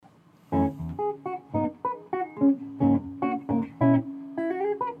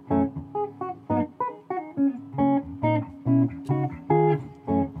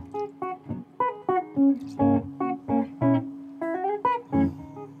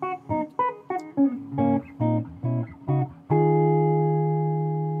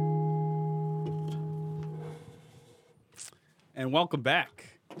and welcome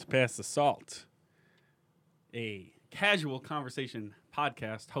back to Pass the Salt, a casual conversation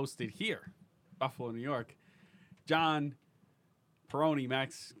podcast hosted here, Buffalo, New York. John Peroni,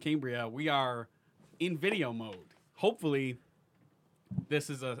 Max Cambria, we are in video mode. Hopefully, this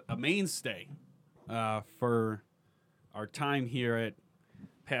is a mainstay for our time here at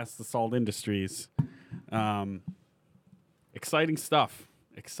Pass the Salt Industries. Exciting stuff.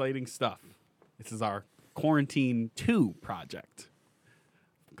 This is our Quarantine 2 project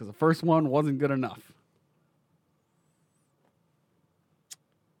because the first one wasn't good enough.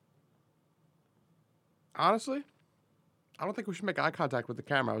 Honestly, I don't think we should make eye contact with the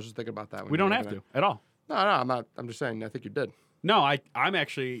camera. I was just thinking about that. We don't have to at all. No, I'm not. I'm just saying. I think you did. No, I'm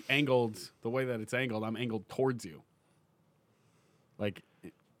actually angled the way that it's angled. I'm angled towards you. Like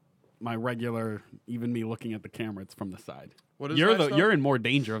my regular, even me looking at the camera, it's from the side. What is you're in more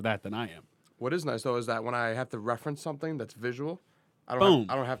danger of that than I am. What is nice though is that when I have to reference something that's visual, I Boom.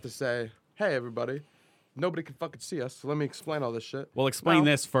 don't have to say, "Hey, everybody." Nobody can fucking see us, so let me explain all this shit. Well, explain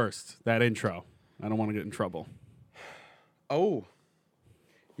this first. That intro. I don't want to get in trouble. Oh,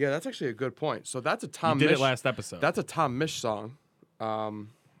 yeah, that's actually a good point. So that's a Tom. You did Misch, it last episode. That's a Tom Misch song.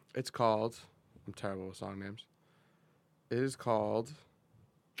 It's called. I'm terrible with song names. It is called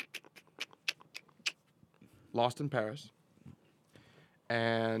 "Lost in Paris,"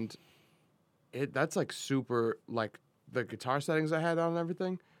 and that's like super like the guitar settings I had on and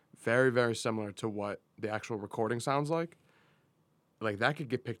everything. Very, very similar to what the actual recording sounds like. Like that could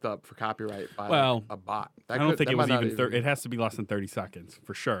get picked up for copyright by like, a bot. I don't think it was even. It has to be less than 30 seconds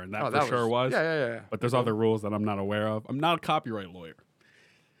for sure, and that sure was. Yeah. But there's other rules that I'm not aware of. I'm not a copyright lawyer,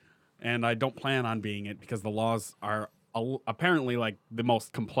 and I don't plan on being it because the laws are apparently like the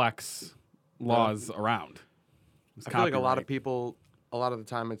most complex laws around. I feel like a lot of people, a lot of the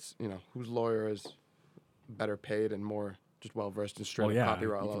time, it's whose lawyer is better paid and more just well versed in straight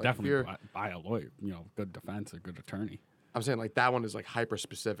copyright law. You can definitely buy a lawyer, good defense, a good attorney. I'm saying like that one is like hyper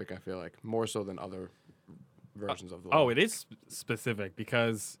specific. I feel like more so than other versions of the law. Oh, it is specific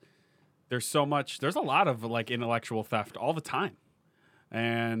because there's a lot of like intellectual theft all the time,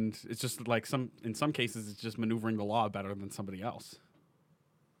 and it's just like in some cases it's just maneuvering the law better than somebody else.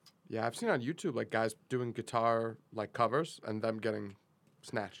 Yeah, I've seen on YouTube like guys doing guitar like covers and them getting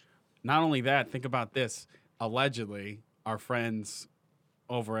snatched. Not only that, think about this. Allegedly, our friends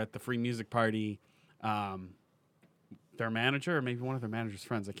over at the Free Music Party, their manager, or maybe one of their manager's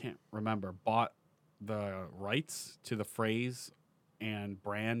friends, I can't remember, bought the rights to the phrase and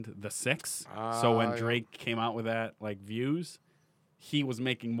brand The Six. So when Drake came out with that, like, views, he was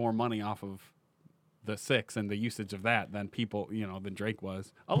making more money off of The Six and the usage of that than than Drake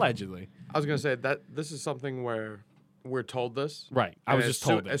was, allegedly. I was going to say that this is something where we're told this. Right. I was just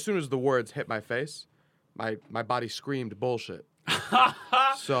told it. As soon as the words hit my face, my body screamed bullshit.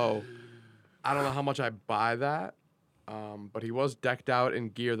 So I don't know how much I buy that. But he was decked out in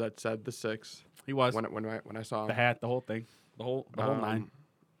gear that said The Six. He was. When I saw him. The hat, the whole thing. The whole nine.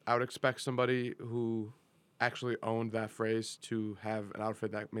 I would expect somebody who actually owned that phrase to have an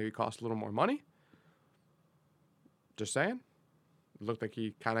outfit that maybe cost a little more money. Just saying. It looked like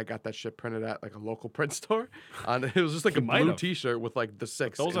he kind of got that shit printed at like a local print store. It was just like a blue T-shirt with like The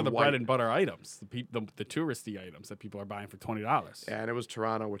Six. Those are the white. bread and butter items, the touristy items that people are buying for $20. Yeah, and it was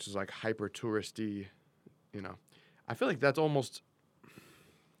Toronto, which is like hyper touristy, I feel like that's almost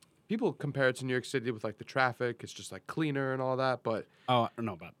people compare it to New York City with like the traffic. It's just like cleaner and all that, but I don't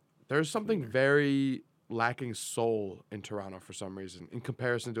know about there's something very lacking soul in Toronto for some reason in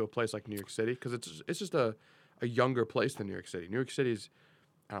comparison to a place like New York City because it's just a younger place than New York City. New York City is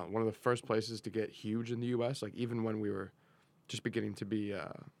one of the first places to get huge in the U.S. Like even when we were just beginning to be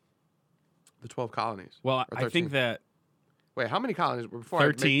the 12 colonies. Well, I think that. Wait, how many colonies were before?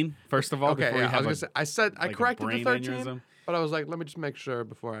 13, first of all. Okay, yeah, I corrected the 13, aneurysm. but I was like, let me just make sure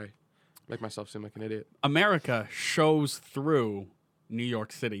before I make myself seem like an idiot. America shows through New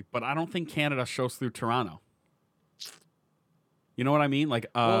York City, but I don't think Canada shows through Toronto. You know what I mean? Like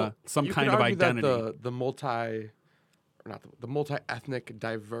some kind of identity. That the multi-ethnic,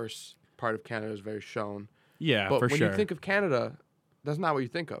 diverse part of Canada is very shown. Yeah, but for when sure. you think of Canada, that's not what you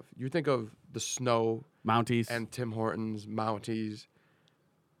think of. You think of the snow, Mounties, and Tim Hortons, Mounties.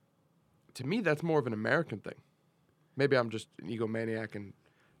 To me, that's more of an American thing. Maybe I'm just an egomaniac and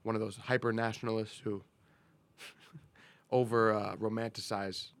one of those hyper nationalists who over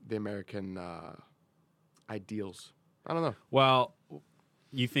romanticize the American ideals. I don't know. Well,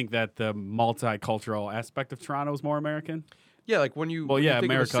 you think that the multicultural aspect of Toronto is more American? Yeah, like when you yeah,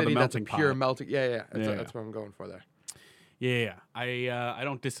 think America, of a city the melting that's a pure pot. melting. Yeah. That's what I'm going for there. Yeah. I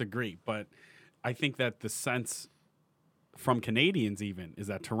don't disagree, but I think that the sense from Canadians even is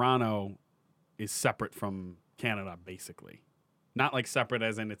that Toronto is separate from Canada, basically. Not like separate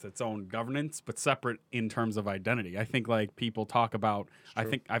as in it's its own governance, but separate in terms of identity. I think like people talk about, I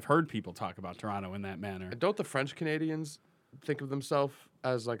think I've heard people talk about Toronto in that manner. And don't the French Canadians think of themselves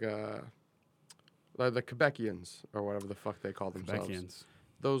as like the Quebecians or whatever the fuck they call themselves? Quebecians.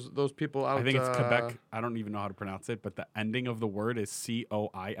 Those people out. I think it's Quebec. I don't even know how to pronounce it, but the ending of the word is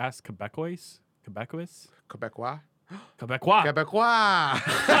COIS. Quebecois. Quebecois. Quebecois. Quebecois. Quebecois.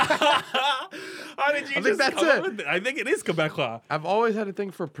 How did you I think that's it. I think it is Quebecois. I've always had a thing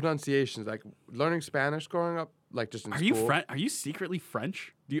for pronunciations, like learning Spanish growing up, like just in Are school. you French? Are you secretly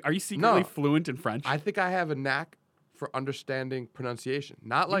French? Are you secretly No. fluent in French? I think I have a knack for understanding pronunciation.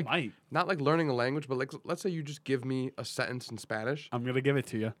 Not You like might. not like learning a language, but like let's say you just give me a sentence in Spanish. I'm gonna give it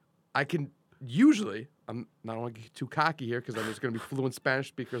to you. I can usually. I'm not want to get too cocky here because there's going to be fluent Spanish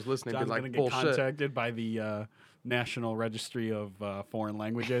speakers listening. John's Be like gonna get bullshit. contacted by the National Registry of Foreign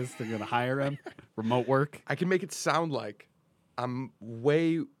Languages. They're gonna hire him. Remote work. I can make it sound like I'm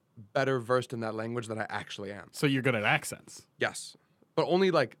way better versed in that language than I actually am. So you're good at accents. Yes, but only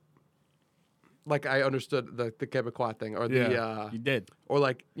like I understood the Quebecois thing or the you did. or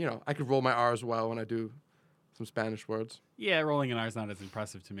like I could roll my R's well when I do some Spanish words. Yeah, rolling an R is not as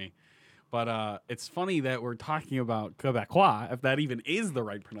impressive to me. But it's funny that we're talking about Quebecois, if that even is the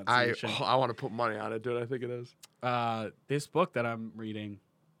right pronunciation. I want to put money on it, dude. I think it is. This book that I'm reading,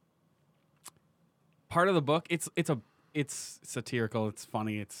 part of the book, it's satirical, it's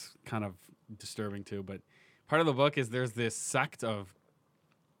funny, it's kind of disturbing too, but part of the book is there's this sect of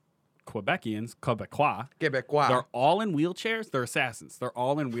Quebecians, Quebecois. Quebecois. They're all in wheelchairs. They're assassins. They're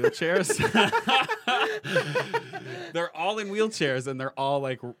all in wheelchairs. They're all in wheelchairs, and they're all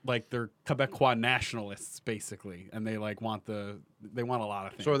like they're Quebecois nationalists, basically, and they want a lot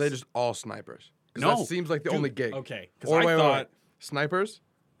of things. So are they just all snipers? 'Cause No, that seems like the Dude, only gig. Okay, because Or I wait, thought snipers,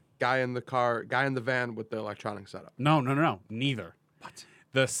 guy in the car, guy in the van with the electronic setup. no, neither. What?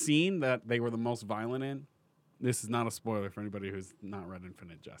 The scene that they were the most violent in. This is not a spoiler for anybody who's not read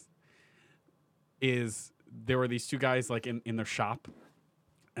Infinite Jest. Is there were these two guys like in their shop,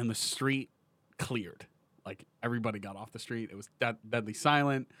 and the street cleared. Like everybody got off the street. It was deadly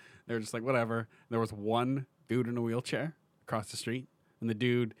silent. They were just like whatever. There was one dude in a wheelchair across the street, and the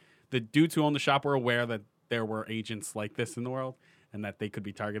dudes who owned the shop were aware that there were agents like this in the world, and that they could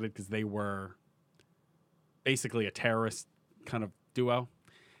be targeted because they were basically a terrorist kind of duo.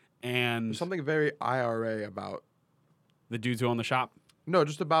 And There's something very IRA about. the dudes who own the shop, No,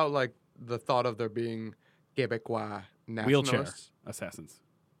 just about like the thought of there being Quebecois wheelchair nationalists. assassins.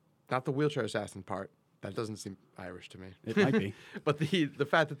 Not the wheelchair assassin part. That doesn't seem Irish to me. It might be. But the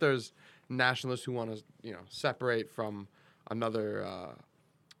fact that there's nationalists who want to separate from another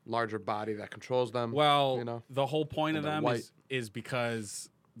larger body that controls them. Well, the whole point of and they're them white. is because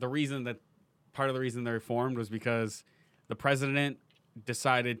part of the reason they reformed was because the president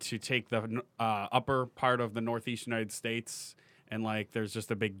decided to take the upper part of the northeast United States, and like there's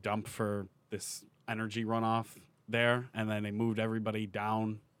just a big dump for this energy runoff there, and then they moved everybody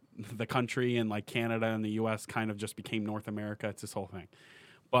down the country, and like Canada and the US kind of just became North America. It's this whole thing.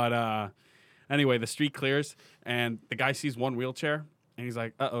 But anyway, the street clears, and the guy sees one wheelchair, and he's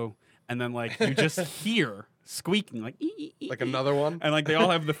like, uh-oh. And then like you just hear squeaking like Like another one? and like they all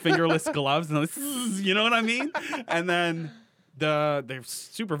have the fingerless gloves, and like, you know what I mean? And then they're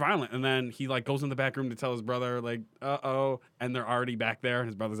super violent, and then he like goes in the back room to tell his brother like uh-oh, and they're already back there, and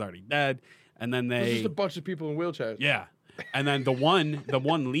his brother's already dead. And then There's they just a bunch of people in wheelchairs. yeah, and then the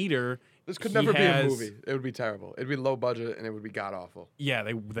one leader, This could he never be a has- movie. It would be terrible. It'd be low budget and it would be god awful. yeah,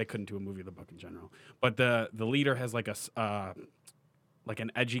 they couldn't do a movie of the book in general, but the leader has like like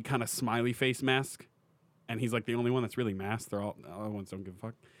an edgy kind of smiley face mask, and he's like the only one that's really masked. The other ones don't give a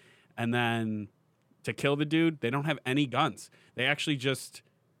fuck. And then to kill the dude, they don't have any guns. They actually just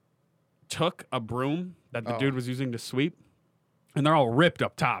took a broom that the dude was using to sweep, and they're all ripped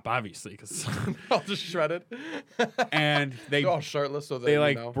up top, obviously, because All just shredded. and they They're all shirtless, so they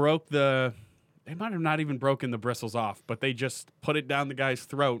like know. broke the. They might have not even broken the bristles off, but they just put it down the guy's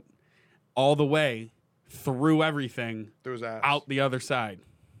throat all the way through everything through his ass. out the other side.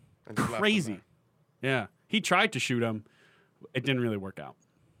 and just left him Crazy. there. Yeah. He tried to shoot him. It didn't really work out.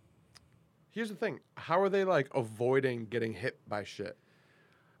 Here's the thing. How are they like avoiding getting hit by shit?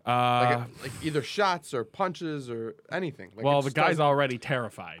 Uh, Like either shots or punches or anything. Like, well, it the just guy's doesn't- already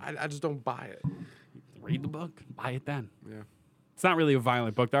terrified. I just don't buy it. Read the book. Buy it then. Yeah. It's not really a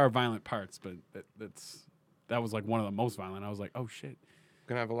violent book. There are violent parts, but that was like one of the most violent. I was like, oh, shit.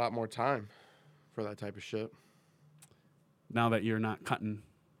 Gonna have a lot more time for that type of shit. Now that you're not cutting.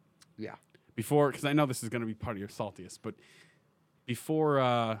 Yeah. before, because I know this is going to be part of your saltiest, but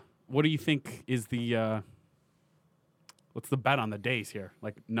before, what do you think is the what's the bet on the days here?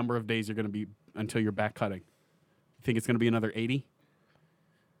 Like number of days you're going to be until you're back cutting. You think it's going to be another 80?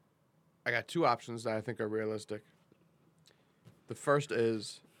 I got two options that I think are realistic. The first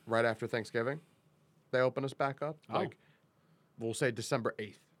is right after Thanksgiving, they open us back up. Oh. Like, we'll say December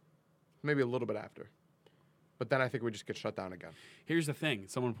 8th, maybe a little bit after. But then I think we just get shut down again. Here's the thing.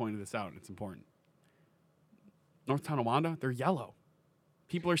 Someone pointed this out, and it's important. North Tonawanda, they're yellow.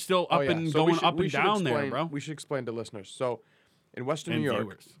 People are still up and So going up and down there, explain, bro. We should explain to listeners. So in Western And New York,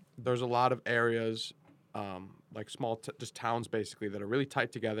 viewers. there's a lot of areas, like small, just towns basically, that are really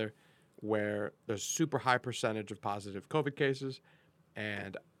tight together where there's super high percentage of positive COVID cases.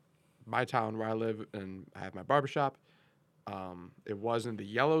 And my town where I live and I have my barbershop, it was in the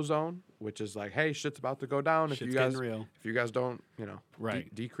yellow zone, which is like, hey, shit's about to go down. Shit's getting real. If you guys don't,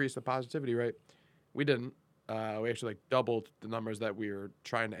 Right. decrease the positivity rate. We didn't. We actually doubled the numbers that we were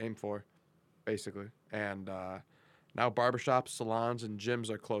trying to aim for, basically. And now barbershops, salons, and gyms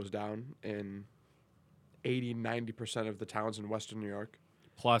are closed down in 80-90% of the towns in Western New York.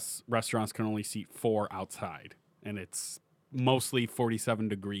 Plus, restaurants can only seat 4 outside, and it's mostly 47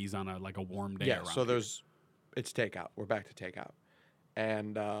 degrees on a warm day. Yeah, around so here. it's takeout. We're back to takeout.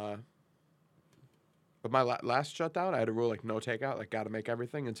 And but my last shutdown, I had a rule like no takeout, like got to make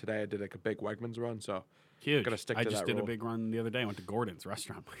everything. And today I did like a big Wegmans run, so huge. gotta stick I to just that did a rule. big run the other day. I went to Gordon's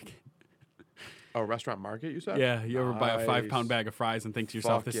restaurant market. Oh, restaurant market, you said? Yeah, you ever buy a 5-pound Nice. bag of fries and think to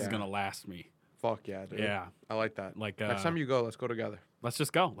yourself, Fuck "This is yeah. gonna last me"? Fuck yeah, dude. Yeah. I like that. Like Next time you go, let's go together. let's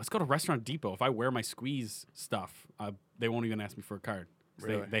just go. Let's go to Restaurant Depot. If I wear my Squeeze stuff, they won't even ask me for a card. 'Cause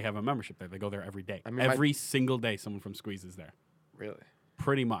Really? They have a membership there. They go there every day. I mean, every single day, someone from Squeeze is there. Really?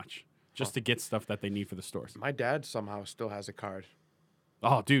 Pretty much, just to get stuff that they need for the stores. My dad somehow still has a card.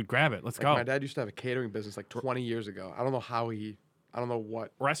 Oh, dude, grab it. Let's Like, go. my dad used to have a catering business like 20 years ago. I don't know how I don't know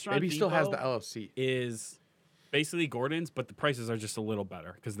what. Restaurant Maybe he still has the Depot LLC. is basically Gordon's, but the prices are just a little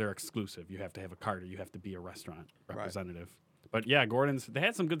better because they're exclusive. You have to have a card or you have to be a restaurant representative. But yeah, Gordon's, they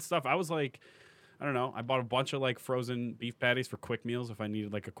had some good stuff. I was like, I don't know. I bought a bunch of like frozen beef patties for quick meals if I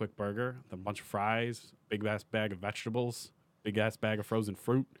needed like a quick burger, a bunch of fries, big ass bag of vegetables, big ass bag of frozen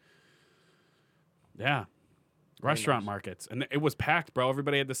fruit. Yeah. Restaurant nice. markets. And it was packed, bro.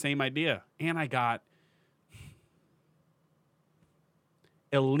 Everybody had the same idea. And I got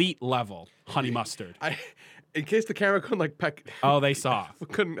elite level honey mustard. In case the camera couldn't like peck. Oh, they saw.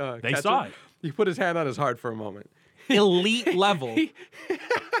 couldn't. They catch saw it. it. He put his hand on his heart for a moment. Elite level.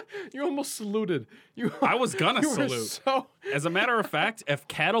 You almost saluted. I was gonna you were salute. So As a matter of fact, if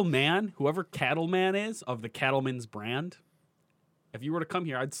Cattleman, whoever Cattleman is of the Cattleman's brand, if you were to come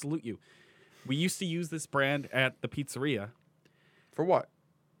here, I'd salute you. We used to use this brand at the pizzeria for what?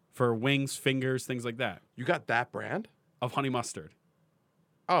 for wings, fingers, things like that, You got that brand? of honey mustard.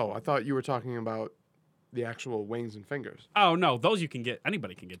 Oh, I thought you were talking about the actual wings and fingers. Oh, no, those you can get.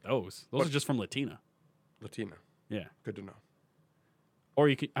 Anybody can get those. Those What- are just from Latina. Latina. Yeah. Good to know. Or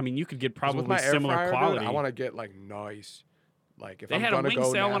you could, you could get 'Cause probably with my air similar fryer, dude, quality. I want to get like nice. Like if They I'm had a gonna wing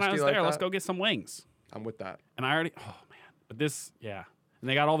go sale when I nasty was like there. Let's that, go get some wings. I'm with that. And I already, oh man. But this, yeah. And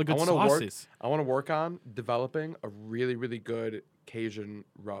they got all the good wanna work- sauces. I want to work on developing a really, really good Cajun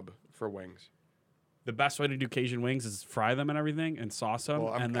rub for wings. The best way to do Cajun wings is fry them and everything and sauce them.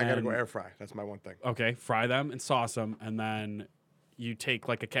 Well, and I gotta go then- air fry. That's my one thing. Okay, fry them and sauce them, and then you take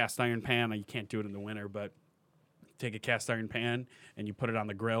like a cast iron pan. You can't do it in the winter, but take a cast iron pan and you put it on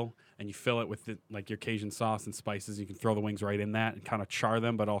the grill and you fill it with like your Cajun sauce and spices. You can throw the wings right in that and kind of char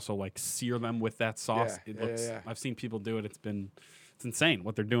them, but also like sear them with that sauce. Yeah, It yeah, looks. yeah. I've seen people do it. It's insane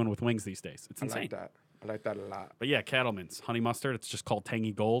what they're doing with wings these days. It's I insane. like that. I like that a lot. But yeah, Cattleman's honey mustard. It's just called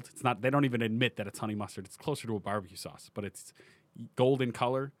Tangy Gold. It's not. They don't even admit that it's honey mustard. It's closer to a barbecue sauce, but it's gold in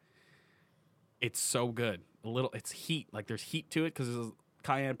color. It's so good. It's heat. Like there's heat to it because it's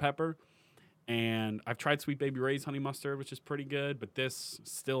cayenne pepper. And I've tried Sweet Baby Ray's honey mustard, which is pretty good, but this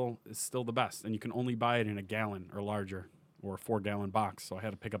is still the best. And you can only buy it in a gallon or larger, or a 4-gallon box. So I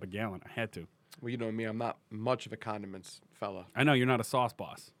had to pick up a gallon. I had to. Well, you know me. I'm not much of a condiments fella. I know you're not a sauce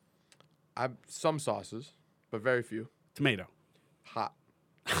boss. I've some sauces, but very few. Tomato. Hot.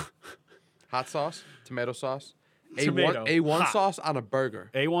 Hot sauce, tomato sauce, Tomato, A1 hot. sauce on a burger.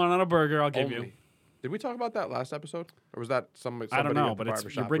 A1 on a burger. I'll give Only. you. Did we talk about that last episode, or was that somebody? I don't know, at the but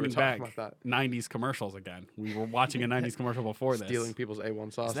barbershop? you're bringing we were back talking about 90s commercials again. We were watching a 90s commercial before that. this. Stealing people's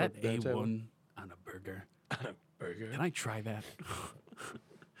A1 sauce. Is that at the dinner table. A1 on a burger? On a burger. Can I try that?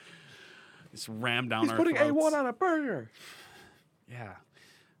 Just ram down He's our putting throats. A1 on a burger. Yeah.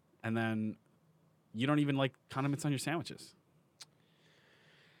 And then you don't even like condiments on your sandwiches.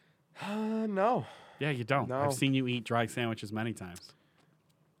 No. Yeah, you don't. No. I've seen you eat dry sandwiches many times.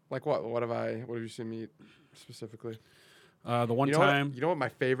 Like what? What have you seen me eat specifically? The one You know time, you know what my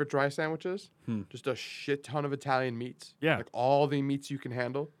favorite dry sandwich is? Hmm. Just a shit ton of Italian meats. Yeah. Like all the meats you can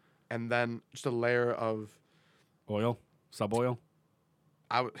handle, and then just a layer of oil, sub oil.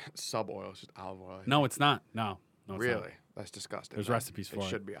 sub oil, it's just olive oil. No, it's not. No, it's Really? not. That's disgusting. There's man. recipes for it. It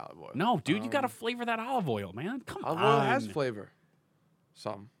should be olive oil. No, dude, you gotta flavor that olive oil, man. Come Olive on. oil has flavor.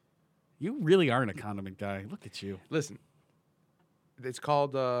 Some. You really aren't a condiment guy. Look at you. Listen, it's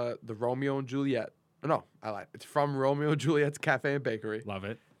called the Romeo and Juliet. No, I lied. It's from Romeo and Juliet's Cafe and Bakery, Love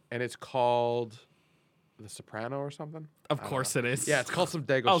it. and it's called the Soprano or something. Of I don't course know. it is. Yeah, it's called some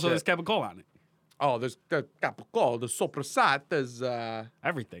Dago Oh, shit. so there's capicola on it. Oh, there's the Capicola, the Soprasat.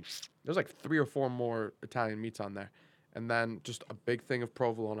 Everything. There's like 3 or 4 more Italian meats on there, and then just a big thing of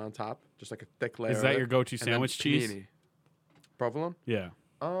provolone on top, just like a thick layer. Is that of your it, go-to and then sandwich cheese? panini. Provolone? Yeah.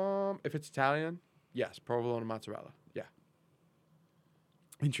 If it's Italian, yes, provolone and mozzarella. Yeah.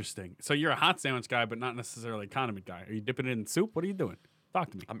 Interesting. So you're a hot sandwich guy, but not necessarily a condiment guy. Are you dipping it in soup? What are you doing? Talk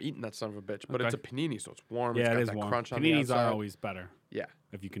to me. I'm eating that son of a bitch, but Okay. it's a panini, so it's warm. Yeah, it's it got is that warm. crunch on the Paninis outside. are always better Yeah.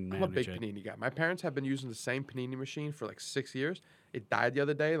 if you can I'm a manage big it. panini guy. My parents have been using the same panini machine for like 6 years. It died the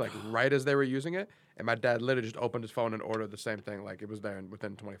other day, like right as they were using it, and my dad literally just opened his phone and ordered the same thing, like it was there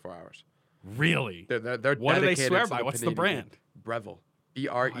within 24 hours. Really? They're What do they dedicated swear to by? the What's the panini brand? game. Breville.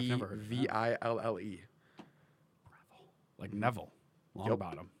 never heard of that. Breville. Like Neville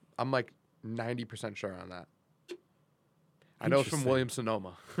Longbottom. Yup. I'm like 90% sure on that. I know it's from Interesting. Williams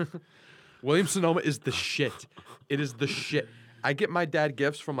Sonoma. Williams Sonoma is the shit. It is the shit. I get my dad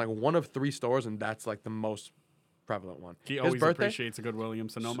gifts from like one of 3 stores, and that's like the most prevalent one. He His always birthday? appreciates a good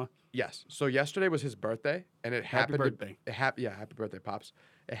Williams Sonoma. Yes. So yesterday was his birthday, and it Happy happened. birthday. Yeah, happy birthday, pops.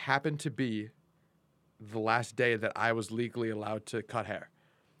 It happened to be the last day that I was legally allowed to cut hair.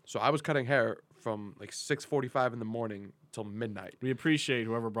 So I was cutting hair from like 6:45 in the morning till midnight. We appreciate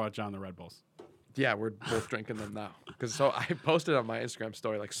whoever brought John the Red Bulls. Yeah, we're both drinking them now. So I posted on my Instagram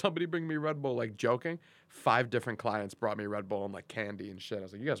story, like, somebody bring me Red Bull, like, joking. 5 different clients brought me Red Bull and, like, candy and shit. I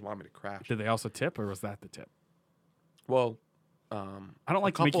was like, you guys want me to crash. Did they also tip, or was that the tip? Well, I don't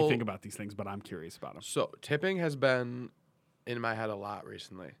like to make you think about these things, but I'm curious about them. So tipping has been in my head a lot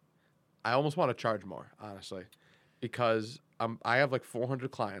recently. I almost want to charge more, honestly, because I have, like, 400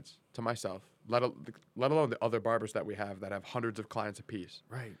 clients to myself, let alone the other barbers that we have that have hundreds of clients apiece.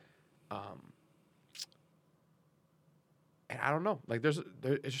 Right. And I don't know. Like,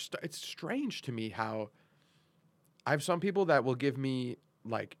 it's strange to me how I have some people that will give me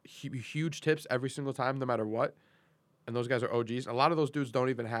like huge tips every single time, no matter what. And those guys are OGs. A lot of those dudes don't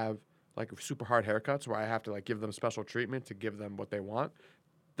even have like super hard haircuts where I have to like give them special treatment to give them what they want.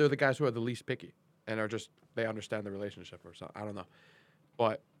 They're the guys who are the least picky and are just, they understand the relationship or something. I don't know.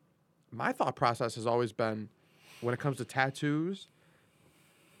 But my thought process has always been when it comes to tattoos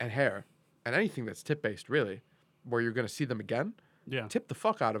and hair and anything that's tip based, really, where you're going to see them again, Yeah. tip the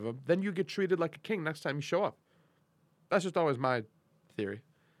fuck out of them. Then you get treated like a king next time you show up. That's just always my theory.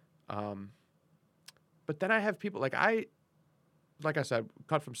 But then I have people like I said,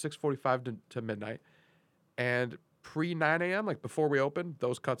 cut from 6:45 to midnight, and pre 9 a.m., like before we open,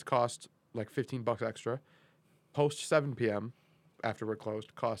 those cuts cost like $15 extra. Post 7 p.m. after we're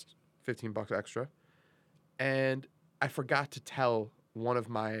closed cost $15 extra. And I forgot to tell one of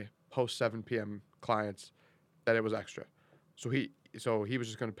my post 7 p.m. clients that it was extra. So he was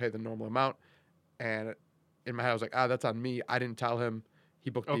just going to pay the normal amount. And in my head, I was like, that's on me. I didn't tell him. We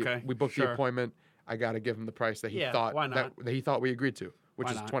booked sure. the appointment. I got to give him the price that he thought why not? that he thought we agreed to, which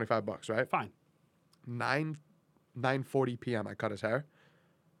Why is not? $25, right? Fine. 9:40 p.m. I cut his hair.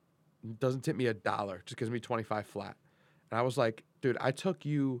 Doesn't tip me $1, just gives me 25 flat. And I was like, dude, I took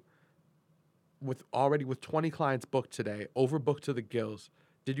you with 20 clients booked today, overbooked to the gills.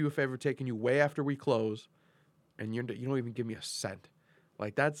 Did you a favor taking you way after we close, and you don't even give me a cent.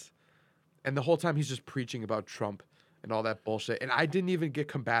 Like that's, and the whole time he's just preaching about Trump and all that bullshit. And I didn't even get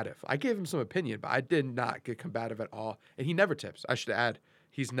combative. I gave him some opinion, but I did not get combative at all. And he never tips. I should add,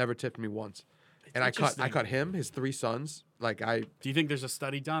 he's never tipped me once. And I cut him, his 3 sons. Like I. Do you think there's a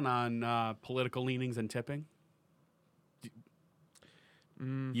study done on political leanings and tipping?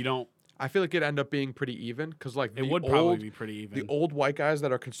 You don't. I feel like it'd end up being pretty even because like It would probably be pretty even. The old white guys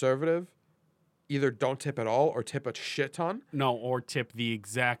that are conservative either don't tip at all or tip a shit ton. No, or tip the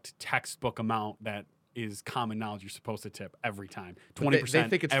exact textbook amount that is common knowledge you're supposed to tip every time. 20%. They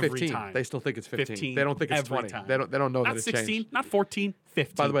think it's every 15. time. They still think it's 15. 15 They don't think it's every 20. time. They don't know Not that it's 16, changed. not 14,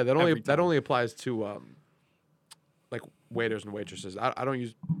 15. By the way, that every time. only applies to like waiters and waitresses. I don't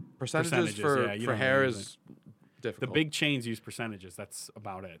use percentages Percentages, for yeah, you don't hair know is difficult. The big chains use percentages. That's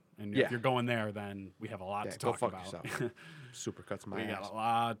about it. And Yeah. if you're going there, then we have a lot to go talk fuck about. yourself. Supercuts my We ass. got a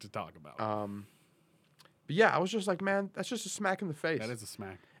lot to talk about. But yeah, I was just like, man, that's just a smack in the face. That is a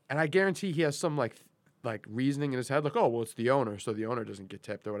smack. And I guarantee he has some like reasoning in his head, like, oh, well, it's the owner, so the owner doesn't get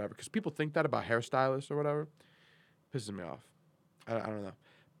tipped or whatever. Because people think that about hairstylists or whatever. Pisses me off. I don't know.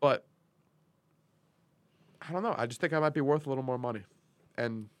 But I don't know. I just think I might be worth a little more money.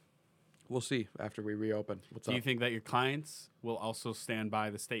 And we'll see after we reopen. What's Do up? you think that your clients will also stand by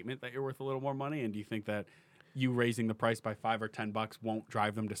the statement that you're worth a little more money? And do you think that you raising the price by $5 or $10 won't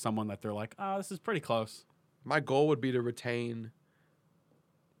drive them to someone that they're like, oh, this is pretty close? My goal would be to retain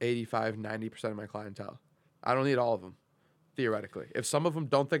 85, 90% of my clientele. I don't need all of them, theoretically. If some of them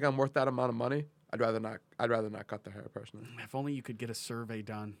don't think I'm worth that amount of money, I'd rather not cut their hair personally. If only you could get a survey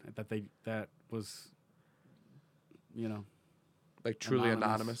done that was, you know, Like truly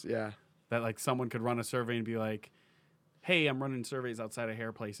anonymous. Yeah. that like someone could run a survey and be like, hey, I'm running surveys outside of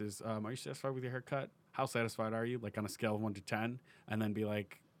hair places. Are you satisfied with your haircut? How satisfied are you? Like on a scale of 1 to 10, and then be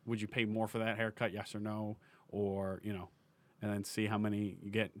like, would you pay more for that haircut? Yes or no? Or, you know, and then see how many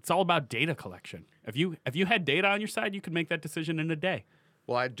you get. It's all about data collection. If you had data on your side, you could make that decision in a day.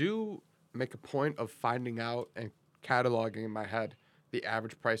 Well, I do make a point of finding out and cataloging in my head the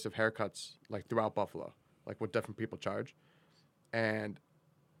average price of haircuts like throughout Buffalo, like what different people charge. And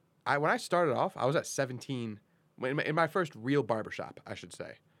when I started off, I was at 17 in my first real barbershop, I should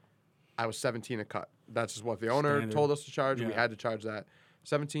say. I was 17 a cut. That's just what the owner Standard. told us to charge. Yeah. We had to charge that.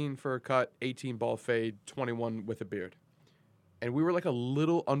 17 for a cut, 18 bald fade, 21 with a beard. And we were like a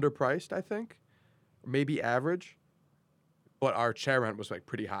little underpriced, I think, maybe average, but our chair rent was like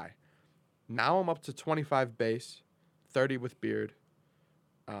pretty high. Now I'm up to 25 base, 30 with beard,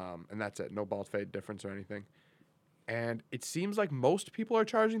 and that's it. No bald fade difference or anything. And it seems like most people are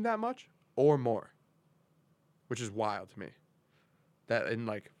charging that much or more, which is wild to me. That in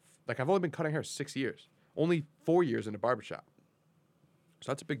like I've only been cutting hair 6 years, only 4 years in a barbershop.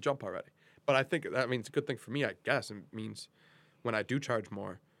 So that's a big jump already. But I think that means a good thing for me, I guess. It means when I do charge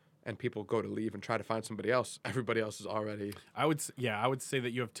more and people go to leave and try to find somebody else, everybody else is already... I would say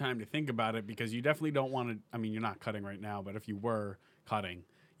that you have time to think about it because you definitely don't want to. I mean, you're not cutting right now, but if you were cutting,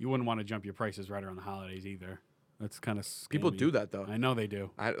 you wouldn't want to jump your prices right around the holidays either. That's kind of People do that, though. I know they do.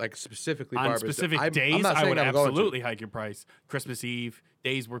 I like specifically On barbers. specific I'm days, not I saying would I'm going to. absolutely hike your price. Christmas Eve,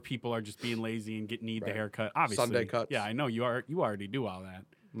 days where people are just being lazy and need the Right. haircut. Obviously, Sunday cuts. Yeah, I know you already do all that.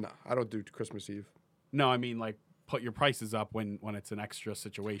 No, I don't do Christmas Eve. No, I mean like put your prices up when it's an extra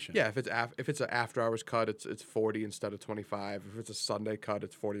situation. Yeah, if it's an after hours cut, it's 40 instead of 25. If it's a Sunday cut,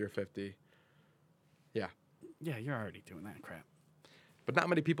 it's 40 or 50. Yeah, Yeah, you're already doing that crap. but not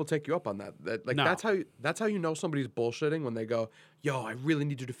many people take you up on that. No. That's how you know somebody's bullshitting when they go, "Yo, I really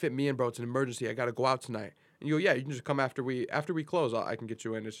need you to fit me in, bro. It's an emergency. I got to go out tonight." And you go, "Yeah, you can just come after we close. I can get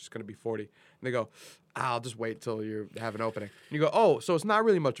you in. It's just gonna be 40." And they go, "I'll just wait till you have an opening." And you go, "Oh, so it's not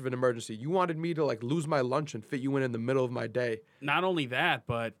really much of an emergency. You wanted me to like lose my lunch and fit you in the middle of my day." Not only that,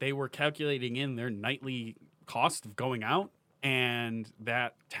 but they were calculating in their nightly cost of going out, and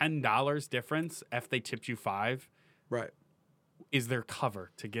that $10 difference, if they tipped you $5, Right. is their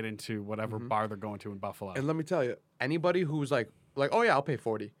cover to get into whatever bar they're going to in Buffalo. And let me tell you, anybody who's like, "Oh yeah, I'll pay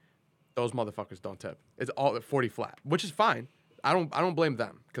 40." Those motherfuckers don't tip. It's all at 40 flat, which is fine. I don't blame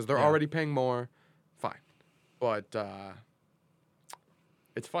them because they're Yeah. already paying more. Fine. But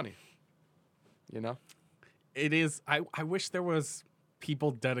it's funny. You know? It is. I wish there was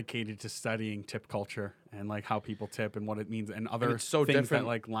people dedicated to studying tip culture and like how people tip and what it means and other it's so things different. that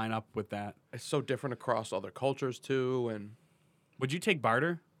like line up with that. It's so different across other cultures too, and Would you take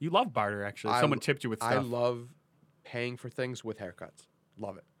barter? You love barter, actually. If someone tipped you with stuff. I love paying for things with haircuts.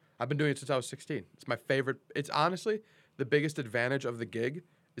 Love it. I've been doing it since I was 16. It's my favorite. It's honestly the biggest advantage of the gig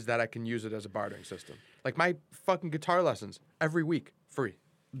is that I can use it as a bartering system. Like my fucking guitar lessons every week, free.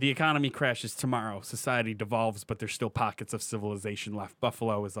 The economy crashes tomorrow. Society devolves, but there's still pockets of civilization left.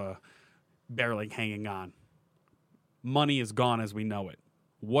 Buffalo is barely hanging on. Money is gone as we know it.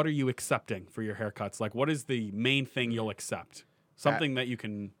 What are you accepting for your haircuts? Like, what is the main thing you'll accept? Something that you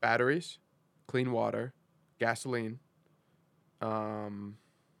can... Batteries, clean water, gasoline,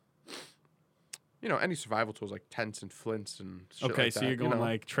 any survival tools like tents and flints and shit Okay, like so that, you're going you know?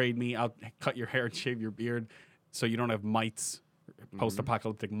 like, trade me, I'll cut your hair and shave your beard so you don't have mites,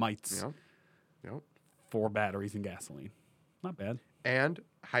 post-apocalyptic mites, Yep. for batteries and gasoline. Not bad. And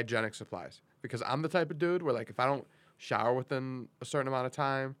hygienic supplies. Because I'm the type of dude where, like, if I don't shower within a certain amount of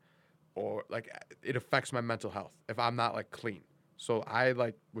time, or, like, it affects my mental health if I'm not, like, clean. So I,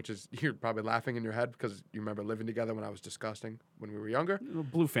 like, which is, you're probably laughing in your head because you remember living together when I was disgusting when we were younger.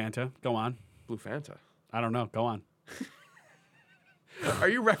 Blue Fanta. Go on. Blue Fanta. I don't know. Go on. Are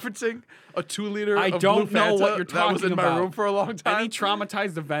you referencing a 2-liter I of don't blue know Fanta what you're that was talking in my about. room for a long time? Any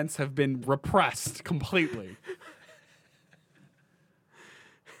traumatized events have been repressed completely.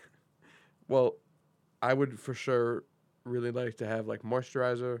 Well, I would for sure really like to have like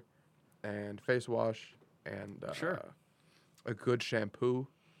moisturizer and face wash and Sure. a good shampoo.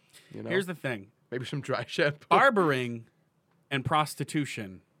 You know, Here's the thing. maybe some dry shampoo. Barbering and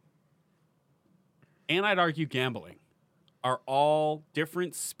prostitution, and I'd argue gambling, are all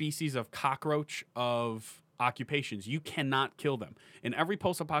different species of cockroach of occupations. You cannot kill them. In every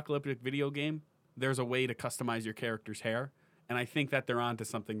post-apocalyptic video game, there's a way to customize your character's hair, and I think that they're onto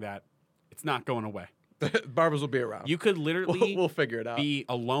something that it's not going away. Barbers will be around. You could literally we'll figure it out. be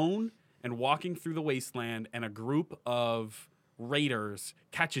alone and walking through the wasteland, and a group of raiders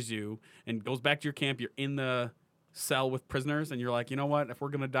catches you and goes back to your camp. You're in the cell with prisoners, and you're like, you know what? If we're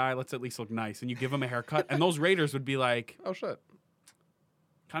gonna die, let's at least look nice. And you give them a haircut, and those raiders would be like, Oh shit,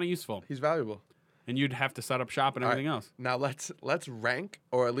 kind of useful. he's valuable. And you'd have to set up shop and All right. everything else. Now let's rank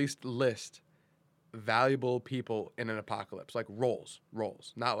or at least list valuable people in an apocalypse, like roles,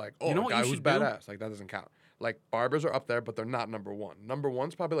 not like You know a what guy you who's should do? badass. Like that doesn't count. Like barbers are up there, but they're not number one. Number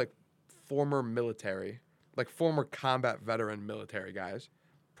one's probably like former military, like former combat veteran military guys.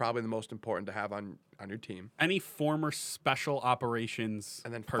 Probably the most important to have on your team. Any former special operations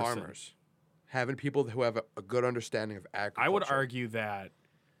And then person. farmers, having people who have a good understanding of agriculture. I would argue that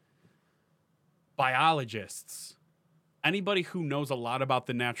biologists, anybody who knows a lot about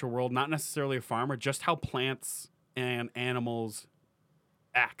the natural world, not necessarily a farmer, just how plants and animals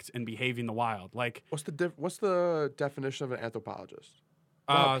act and behave in the wild. Like, What's the definition of an anthropologist?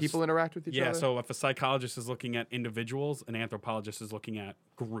 How people interact with each other? yeah, so if a psychologist is looking at individuals, an anthropologist is looking at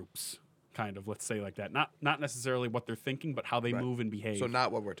groups, kind of, let's say like that. Not necessarily what they're thinking, but how they Right. move and behave. So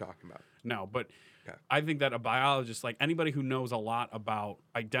not what we're talking about. No, but Okay. I think that a biologist, like anybody who knows a lot about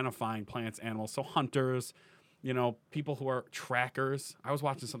identifying plants, animals, so hunters, you know, people who are trackers. I was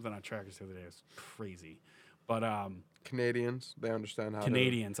watching something on trackers the other day. It was crazy. But Canadians, they understand how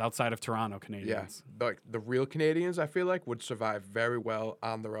Canadians, outside of Toronto, to... Yeah, Canadians. like the real Canadians, I feel like, would survive very well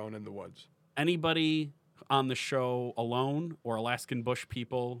on their own in the woods. Anybody on the show alone, or Alaskan Bush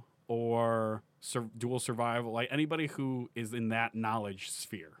people, or dual survival, like anybody who is in that knowledge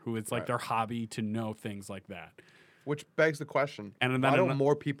sphere, who it's like Right. their hobby to know things like that. Which begs the question, And then why don't ano-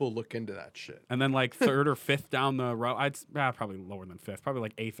 more people look into that shit? And then like third or fifth down the road, probably lower than fifth, probably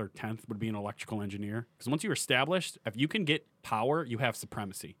like eighth or 10th would be an electrical engineer. Because once you're established, if you can get power, you have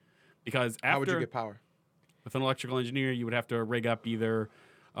supremacy. Because How would you after get power? with an electrical engineer, you would have to rig up either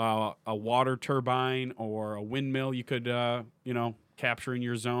a water turbine or a windmill you could, capture in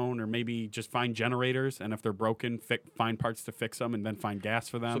your zone, or maybe just find generators. And if they're broken, find parts to fix them and then find gas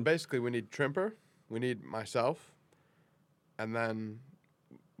for So them. basically, we need Trimper, we need myself, and then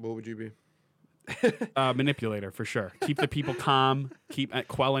what would you be? Manipulator, for sure. Keep the people calm,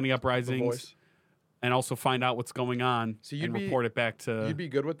 quell any The uprisings. voice. And also find out what's going on So you'd and be- report it back to. You'd be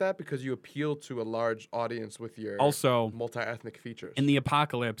good with that because you appeal to a large audience with your Also, multi-ethnic features. in the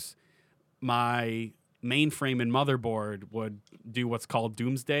apocalypse, my mainframe and motherboard would do what's called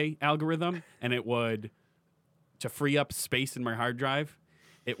doomsday algorithm, and it would, to free up space in my hard drive,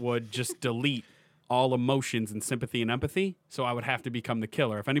 it would just delete all emotions and sympathy and empathy. So I would have to become the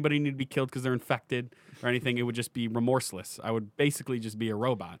killer. If anybody needed to be killed because they're infected or anything, it would just be remorseless. I would basically just be a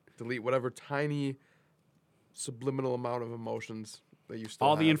robot. Delete whatever tiny subliminal amount of emotions that you still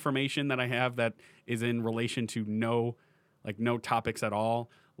All have. the information that I have that is in relation to no topics at all,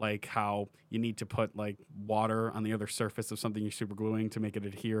 like how you need to put like water on the other surface of something you're super gluing to make it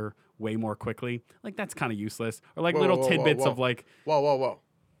adhere way more quickly. Like that's kind of useless. Or like Whoa, little whoa, whoa, tidbits whoa. of like, Whoa.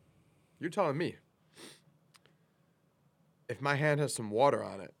 You're telling me if my hand has some water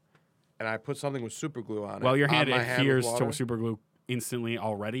on it and I put something with super glue on it. well, your on hand my adheres with to water, super glue instantly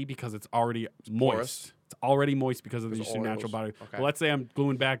already because it's already porous. moist. It's already moist because of the There's use of natural oils. body. Okay. But let's say I'm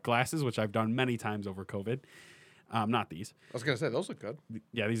gluing back glasses, which I've done many times over COVID. Not these. I was going to say, those look good.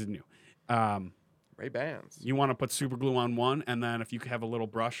 Yeah, these are new. Ray-Bans. You want to put super glue on one, and then if you have a little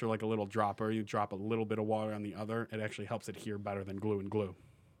brush or like a little dropper, you drop a little bit of water on the other. It actually helps adhere better than glue and glue.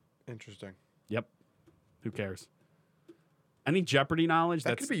 Interesting. Yep. Who cares? Any Jeopardy knowledge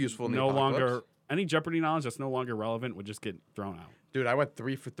That that's could be useful in the no longer apocalypse. any Jeopardy knowledge that's no longer relevant would just get thrown out. Dude, I went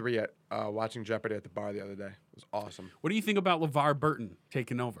 3 for 3 at watching Jeopardy at the bar the other day. It was awesome. What do you think about LeVar Burton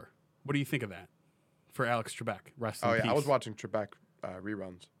taking over? What do you think of that for Alex Trebek? Rest in Oh, yeah. peace. I was watching Trebek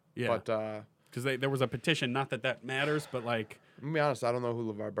reruns. Yeah. But Because there was a petition. Not that that matters, but like I'm going to be honest, I don't know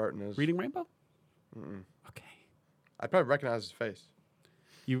who LeVar Burton is. Reading Rainbow. Mm-mm. Okay. I'd probably recognize his face.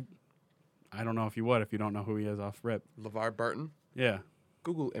 I don't know if you would if you don't know who he is off rip. LeVar Burton. Yeah.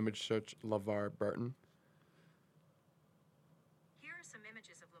 Google image search LeVar Burton. Here are some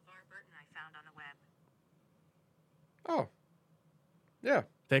images of LeVar Burton I found on the web. Oh. Yeah.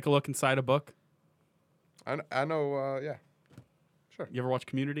 Take a look inside a book. I know, yeah. Sure. You ever watch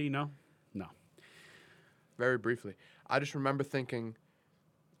Community? No? No. Very briefly. I just remember thinking,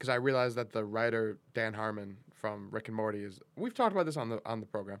 because I realized that the writer Dan Harmon from Rick and Morty is, we've talked about this on the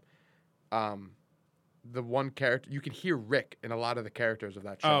program. The one character, you can hear Rick in a lot of the characters of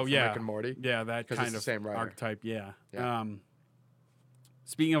that show. Oh, from yeah. Rick and Morty. Yeah, that 'Cause kind it's the of same writer. archetype, yeah. Yeah.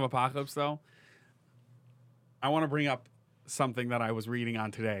 Speaking of Apocalypse, though, I want to bring up something that I was reading on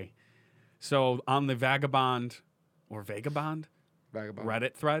today. So on the Vagabond Vagabond.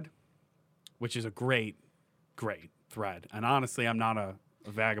 Reddit thread, which is a great thread. And honestly, I'm not a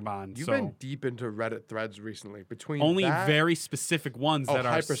vagabond. You've so been deep into Reddit threads recently. Between only that, very specific ones that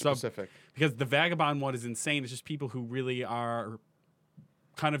are hyper specific. because the Vagabond one is insane. It's just people who really are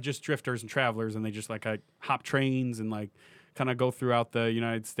kind of just drifters and travelers, and they just like hop trains and like kind of go throughout the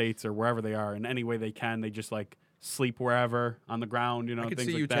United States or wherever they are in any way they can. They just like sleep wherever on the ground, you know, I could things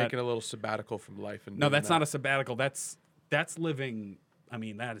see like you that. taking a little sabbatical from life. And No, doing that's that. not a sabbatical. That's living. I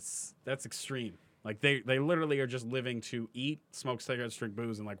mean, that's extreme. Like they literally are just living to eat, smoke cigarettes, drink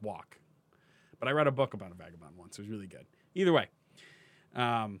booze, and like walk. But I read a book about a vagabond once. It was really good. Either way,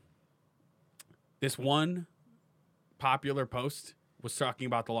 this one popular post was talking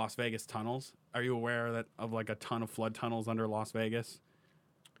about the Las Vegas tunnels. Are you aware of like a ton of flood tunnels under Las Vegas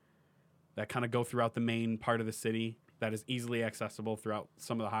that kind of go throughout the main part of the city that is easily accessible throughout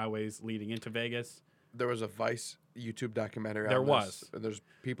some of the highways leading into Vegas? There was a Vice YouTube documentary. There on was. This, and there's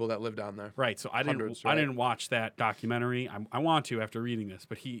people that live down there. Right. So I Hundreds, didn't watch that documentary. I want to after reading this,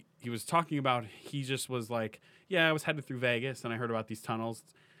 but he was talking about, he just was like, yeah, I was headed through Vegas and I heard about these tunnels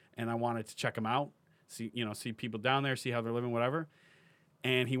and I wanted to check them out, see people down there, see how they're living, whatever.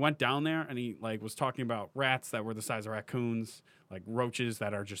 And he went down there and he like was talking about rats that were the size of raccoons, like roaches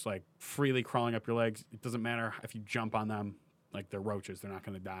that are just like freely crawling up your legs. It doesn't matter if you jump on them, like they're roaches, they're not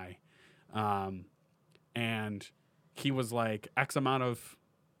going to die. And he was like X amount of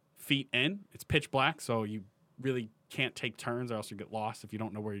feet in. It's pitch black, so you really can't take turns or else you get lost if you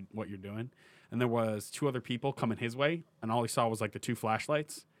don't know what you're doing. And there was two other people coming his way, and all he saw was like the two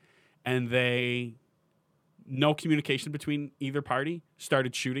flashlights. And no communication between either party,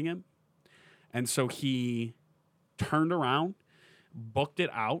 started shooting him. And so he turned around, booked it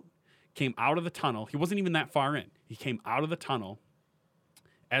out, came out of the tunnel. He wasn't even that far in. He came out of the tunnel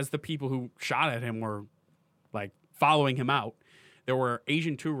as the people who shot at him were like following him out. There were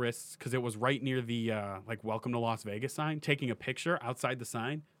Asian tourists, because it was right near the like "Welcome to Las Vegas" sign, taking a picture outside the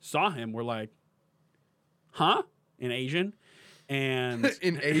sign. Saw him, were like, "Huh?" in Asian, and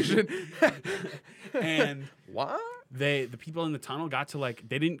In Asian. and What? the people in the tunnel got to like,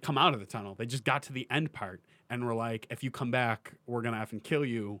 they didn't come out of the tunnel. They just got to the end part and were like, "If you come back, we're gonna have to kill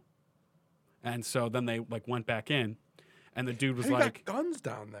you." And so then they like went back in, and the dude was You like, got guns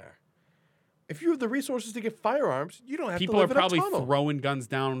down there. If you have the resources to get firearms, you don't have people to are live in a probably tunnel. throwing guns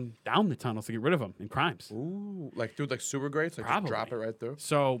down the tunnel to get rid of them in crimes. Ooh, like through like sewer grates, like Probably. just drop it right through.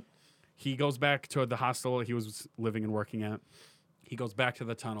 So he goes back to the hostel he was living and working at. He goes back to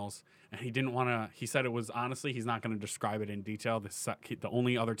the tunnels, and he didn't want to. He said it was honestly, he's not going to describe it in detail. The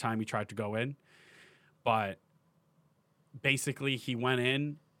only other time he tried to go in, but basically he went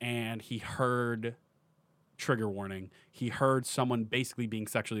in and he heard, trigger warning, he heard someone basically being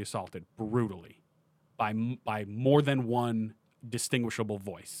sexually assaulted brutally by more than one distinguishable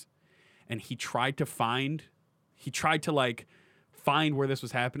voice. And he tried to find where this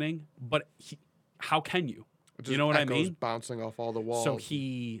was happening, but how can you? Just You know what I echoes mean? bouncing off all the walls. So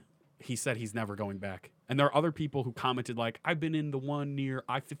he said he's never going back. And there are other people who commented like, I've been in the one near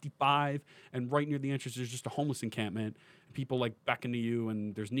I-55 and right near the entrance there's just a homeless encampment. People like beckon to you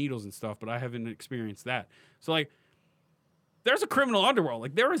and there's needles and stuff, but I haven't experienced that. So like, there's a criminal underworld.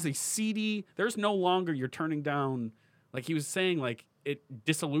 Like there is a seedy, there's no longer you're turning down, like he was saying, like it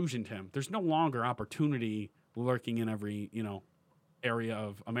disillusioned him. There's no longer opportunity lurking in every, area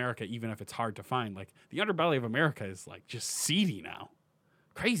of America, even if it's hard to find. Like the underbelly of America is like just seedy now.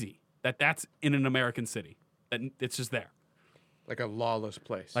 Crazy that's in an American city. That it's just there. like a lawless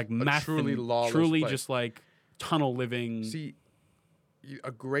place. Like a meth truly and lawless truly place. just like tunnel living. See,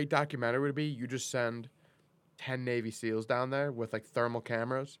 a great documentary would be you just send 10 Navy SEALs down there with like thermal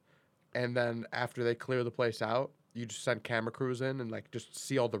cameras, and then after they clear the place out, you just send camera crews in and like just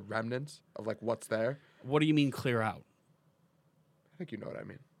see all the remnants of like what's there. What do you mean clear out? I think you know what I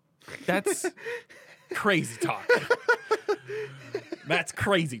mean. That's crazy talk. That's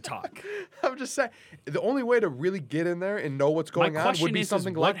crazy talk. I just saying, the only way to really get in there and know what's going on would be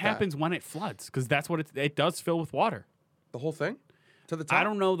something like what that. happens when it floods? Because that's what it does fill with water. The whole thing? To the top? I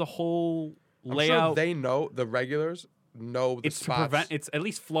don't know the whole I'm layout. sure they know, the regulars know the It's spots. to prevent. It's at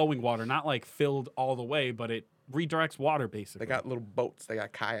least flowing water, not like filled all the way, but it redirects water basically. They got little boats. They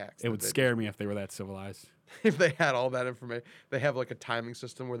got kayaks. It would scare me if they were that civilized. If they had all that information. They have like a timing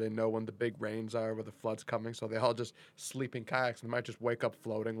system where they know when the big rains are, where the flood's coming. So they all just sleep in kayaks and they might just wake up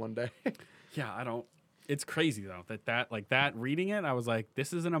floating one day. Yeah, I don't. It's crazy though that reading it, I was like,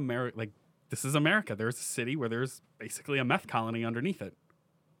 this is an America. Like this is America. There's a city where there's basically a meth colony underneath it.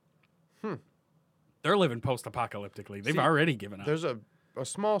 They're living post-apocalyptically. They've See, already given up. There's a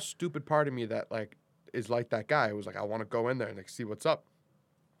small stupid part of me that like is like that guy who was like, I want to go in there and like see what's up.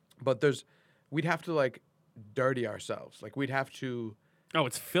 But we'd have to like dirty ourselves. Like we'd have to. Oh,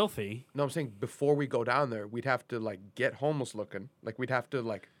 it's filthy. No, I'm saying before we go down there, we'd have to like get homeless looking. Like we'd have to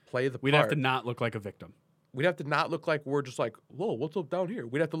like play the We'd part. have to not look like a victim. We'd have to not look like we're just like, whoa, what's up down here?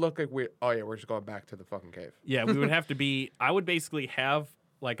 We'd have to look like we're just going back to the fucking cave. Yeah, we would have to be. I would basically have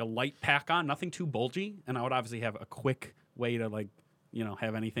like a light pack on, nothing too bulgy, and I would obviously have a quick way to like,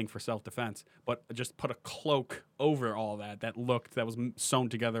 have anything for self-defense, but just put a cloak over all that was sewn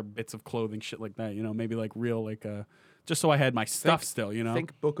together, bits of clothing, shit like that. Maybe like real like just so I had my stuff still.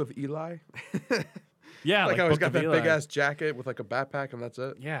 Think Book of Eli. Yeah, like I always Book got of that Eli. big ass jacket with like a backpack and that's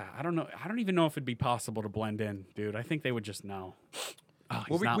it. Yeah, I don't know. I don't even know if it'd be possible to blend in, dude. I think they would just know. Oh,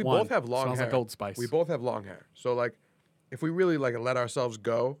 Well, he's not we one. both have long Smells hair. like Old Spice. We both have long hair. So like, if we really like let ourselves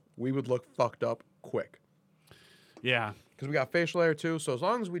go, we would look fucked up quick. Yeah. Because we got facial hair too. So as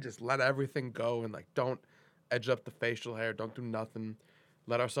long as we just let everything go and like don't edge up the facial hair, don't do nothing,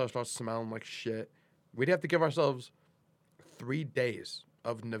 let ourselves start smelling like shit, we'd have to give ourselves 3 days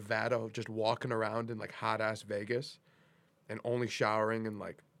of Nevada of just walking around in like hot ass Vegas and only showering in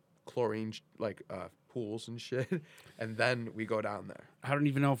like chlorine pools and shit, and then we go down there. I don't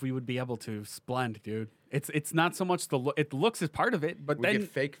even know if we would be able to blend, dude. It's not so much the look. It looks as part of it, but We then get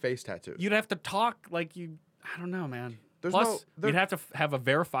fake face tattoos. you'd have to talk like you. I don't know, man. There's Plus, no- you'd have to have a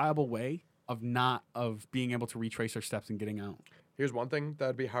verifiable way of being able to retrace our steps and getting out. Here's one thing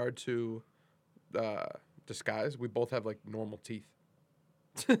that'd be hard to disguise. We both have like normal teeth.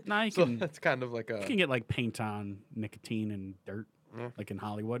 Now you So can that's kind of like you a. can get like paint on nicotine and dirt, Yeah. like in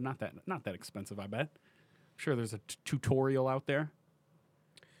Hollywood. Not that expensive, I bet. I'm sure there's a tutorial out there.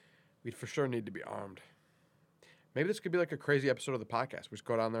 We'd for sure need to be armed. Maybe this could be like a crazy episode of the podcast. We just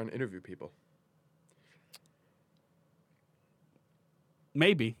go down there and interview people.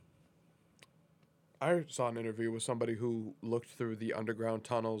 Maybe. I saw an interview with somebody who looked through the underground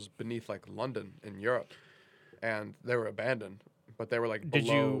tunnels beneath like London in Europe, and they were abandoned, but they were like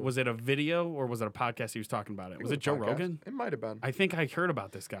below. Was it a video or was it a podcast he was talking about it? think Was a it Joe podcast. Rogan? It might have been. I think I heard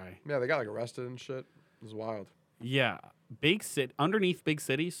about this guy. Yeah, they got like arrested and shit. It was wild. Yeah, underneath big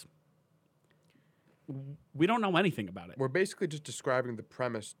cities, we don't know anything about it. We're basically just describing the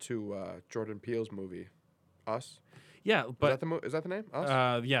premise to Jordan Peele's movie, Us. Yeah, but Is that the name?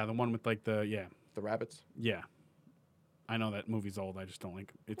 Us. yeah, the one with like the The rabbits. yeah. I know that movie's old. I just don't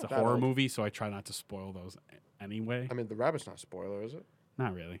like. It's a Not that horror old. movie, so I try not to spoil those anyway. I mean, the rabbit's not a spoiler, is it?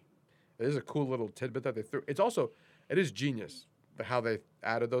 Not really. It is a cool little tidbit that they threw. It is genius how they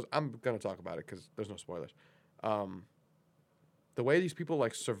added those. I'm gonna talk about it because there's no spoilers. The way these people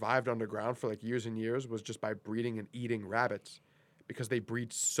like survived underground for like years and years was just by breeding and eating rabbits, because they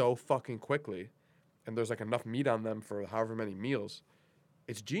breed so fucking quickly, and there's like enough meat on them for however many meals.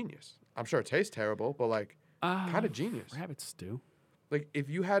 It's genius. I'm sure it tastes terrible, but like kind of genius. Rabbit stew. Like if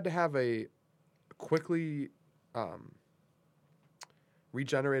you had to have a quickly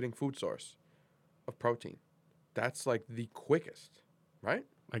regenerating food source of protein, that's like the quickest, right?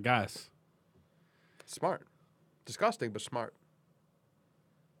 I guess. Smart. Disgusting, but smart.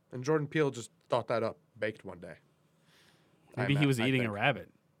 And Jordan Peele just thought that up, baked one day. Maybe he was eating a rabbit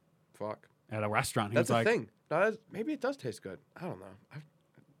Fuck. at a restaurant. He That's was the like, thing. No, maybe it does taste good. I don't know.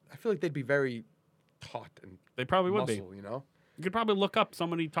 I feel like they'd be very taut and they probably would be. muscle, you know? You could probably look up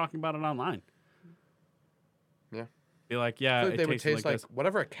somebody talking about it online. Yeah. Be like, I yeah, feel like it they would tastes taste like this.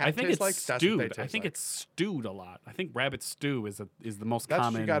 whatever a cat I think tastes it's like, that's what they stewed. taste I think like. it's stewed a lot. I think rabbit stew is the most That's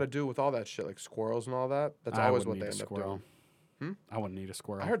common. what you got to do with all that shit, like squirrels and all that. That's I always wouldn't what they eat a end up squirrel. doing. I wouldn't eat a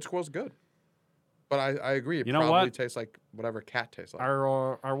squirrel. I heard squirrel's good. But I agree. It You know probably what? tastes like whatever cat tastes like.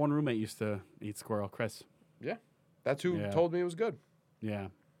 Our one roommate used to eat squirrel, Chris. Yeah. That's who Yeah. told me it was good. Yeah,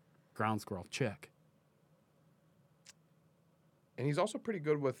 ground squirrel, check. And he's also pretty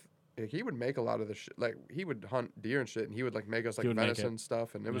good with. Like, he would make a lot of the shit. Like he would hunt deer and shit, and he would like make us like would make venison it.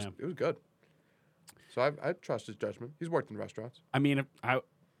 stuff, and it was Yeah. good. So I trust his judgment. He's worked in restaurants. I mean,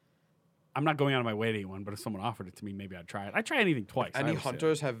 I'm not going out of my way to eat one, but if someone offered it to me, maybe I'd try it. I try anything twice. I Any always say that.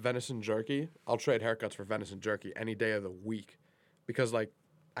 hunters have venison jerky. I'll trade haircuts for venison jerky any day of the week, because like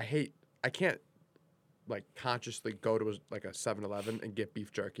I can't like consciously go to like a 7-Eleven and get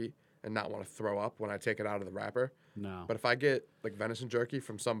beef jerky and not want to throw up when I take it out of the wrapper. No. But if I get like venison jerky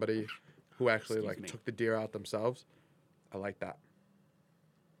from somebody who actually Excuse like me. took the deer out themselves, I like that.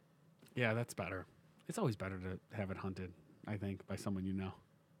 Yeah, that's better. It's always better to have it hunted, I think, by someone you know,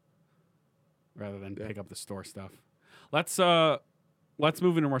 rather than Yeah. pick up the store stuff. Let's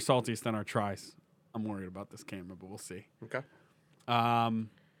move into more salties than our tries. I'm worried about this camera, but we'll see. Okay.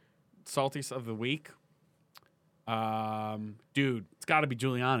 Salties of the week. Dude, it's got to be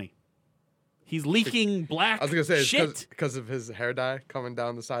Giuliani. He's leaking black I was gonna say shit. it's because of his hair dye coming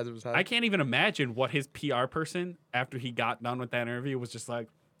down the sides of his head. I can't even imagine what his PR person, after he got done with that interview, was just like,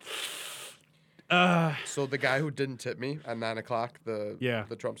 So the guy who didn't tip me at 9:00,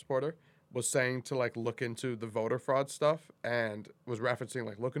 the Trump supporter, was saying to like look into the voter fraud stuff and was referencing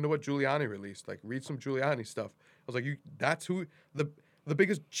like look into what Giuliani released, like read some Giuliani stuff. I was like, that's who the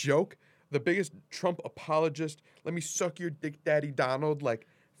biggest joke, the biggest Trump apologist. Let me suck your dick, Daddy Donald. Like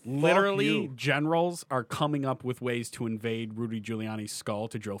literally, fuck you. generals are coming up with ways to invade Rudy Giuliani's skull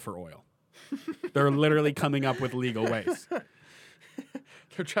to drill for oil. They're literally coming up with legal ways.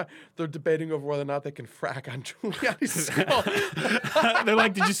 They're debating over whether or not they can frack on Giuliani's skull. They're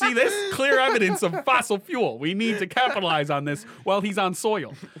like, did you see this? Clear evidence of fossil fuel. We need to capitalize on this while he's on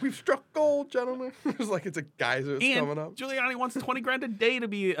soil. We've struck gold, gentlemen. It's like it's a geyser that's And coming up. Giuliani wants 20 grand a day to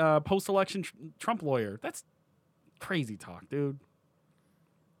be a post-election Trump lawyer. That's crazy talk, dude.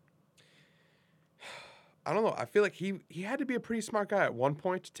 I don't know. I feel like he had to be a pretty smart guy at one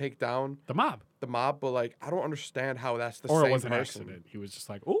point to take down The mob. the mob, but like I don't understand how that's the Or same it was an person. accident. He was just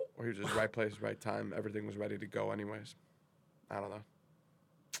like, oh. Or he was just right place, right time. Everything was ready to go anyways. I don't know.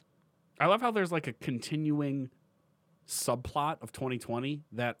 I love how there's like a continuing subplot of 2020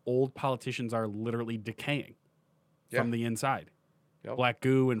 that old politicians are literally decaying from Yeah. the inside. Yep. Black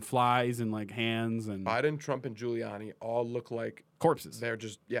goo and flies and like hands and Biden, Trump, and Giuliani all look like corpses. they're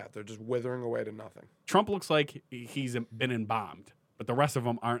just withering away to nothing. Trump looks like he's been embalmed, but the rest of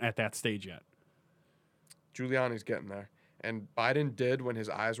them aren't at that stage yet. Giuliani's getting there. And Biden did when his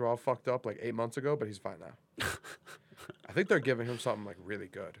eyes were all fucked up like 8 months ago, but he's fine now. I think they're giving him something like really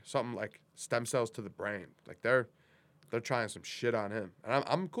good. Something like stem cells to the brain. Like they're trying some shit on him. And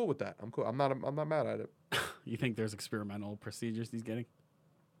I'm cool with that. I'm cool. I'm not mad at it. You think there's experimental procedures he's getting?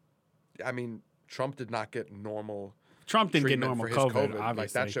 I mean, Trump did not get normal. Trump didn't get treatment normal for his COVID, COVID. Like,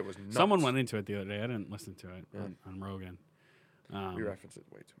 obviously. that shit was nuts. Someone went into it the other day. I didn't listen to it Yeah. on Rogan. We reference it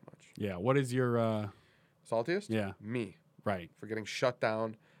way too much. Yeah. What is your? Saltiest? Yeah. Me Right. for getting shut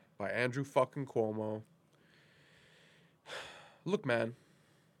down by Andrew fucking Cuomo. Look, man.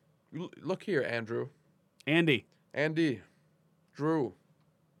 Look here, Andrew. Andy. Andy. Drew.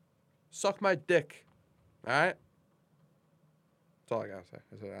 Suck my dick. All right? That's all I gotta say.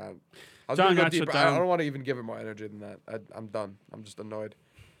 I was John gonna go got shut deeper. down. I don't want to even give it more energy than that. I'm done. I'm just annoyed.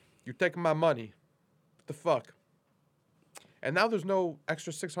 You're taking my money. What the fuck? And now there's no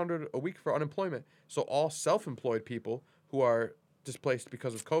extra $600 a week for unemployment. So all self-employed people who are displaced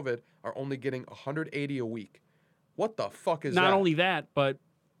because of COVID are only getting $180 a week. What the fuck is that? Not only that, but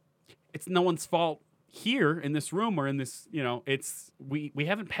it's no one's fault here in this room or in this, it's we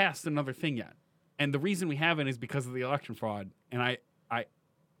haven't passed another thing yet. And the reason we haven't is because of the election fraud. And I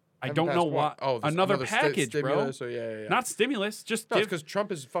Haven't don't passed know what? why. Oh, this another sti- package, bro. stimulus or yeah. Not stimulus, just No, it's give. because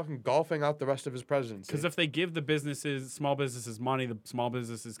Trump is fucking golfing out the rest of his presidency. Because if they give the small businesses money, the small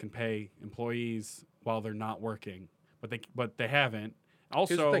businesses can pay employees while they're not working. But they haven't.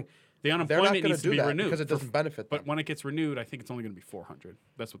 Also, thing. the they're not unemployment going to needs to do be that renewed. because it doesn't benefit them. But when it gets renewed, I think it's only going to be 400.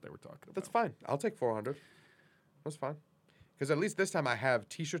 That's what they were talking about. That's fine. I'll take 400. That's fine. Because at least this time I have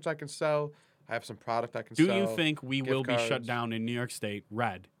T-shirts I can sell. I have some product I can Do sell. you think we gift will be shut cards. down in New York State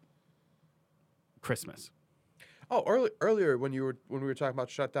red Christmas? Oh, earlier when we were talking about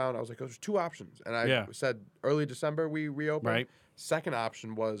shutdown, I was like, there's two options, and I said early December we reopen. Right. Second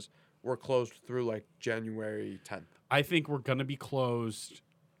option was we're closed through like January 10th. I think we're going to be closed.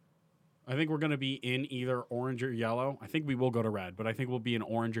 I think we're going to be in either orange or yellow. I think we will go to red, but I think we'll be in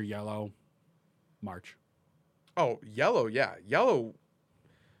orange or yellow March. Oh, yellow, yeah, yellow.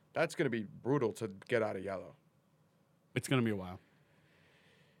 That's gonna be brutal to get out of yellow. It's going to be a while.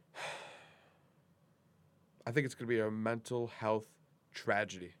 I think it's gonna be a mental health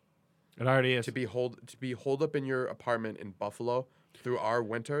tragedy It already is. to be holed up in your apartment in Buffalo through our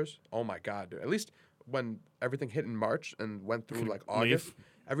winters. Oh my God, dude! At least when everything hit in March and went through like August,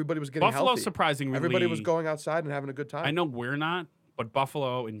 everybody was getting Buffalo, healthy. surprisingly, Everybody was going outside and having a good time. I know we're not, But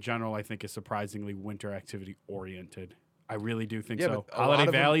Buffalo in general, I think, is surprisingly winter activity oriented. I really do think Yeah, so. but a lot Holiday of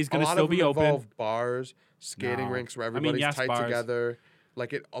them- Valley is going a to lot still of them be open. involve bars, skating No. rinks where I mean, everybody's yes, tight bars. together.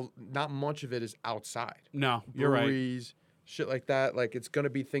 Like not much of it is outside. No, you're right. Breweries, shit like that. Like it's gonna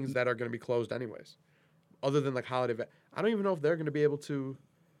be things that are gonna be closed anyways. Other than like I don't even know if they're gonna be able to.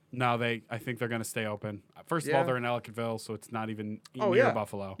 No, I think they're going to stay open. First of all, Yeah. they're in Ellicottville, so it's not even Oh, near yeah.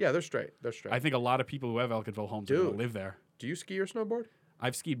 Buffalo. Yeah, they're straight. They're straight. I think a lot of people who have Ellicottville homes are going Dude. to live there. Do you ski or snowboard?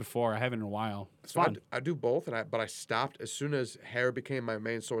 I've skied before. I haven't in a while. It's So I fun. I do both, but I stopped as soon as hair became my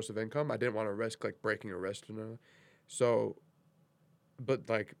main source of income. I didn't want to risk like breaking a wrist, So, but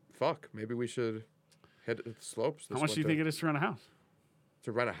like, fuck, maybe we should hit the slopes. How much do you think it is to rent a house?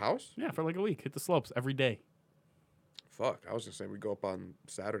 to rent a house? Yeah, for like a week. Hit the slopes every day. Fuck, I was gonna say we go up on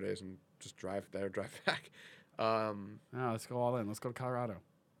Saturdays and just drive there, drive back. Oh, let's go all in. Let's go to Colorado.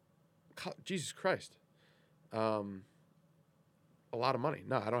 Jesus Christ, a lot of money.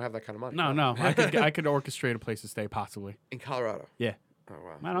 No, I don't have that kind of money. No. I could orchestrate a place to stay, possibly. In Colorado. Yeah. Oh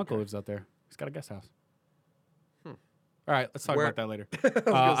wow. My uncle Okay. lives out there. He's got a guest house. Hmm. All right, let's talk Where- about that later. I was gonna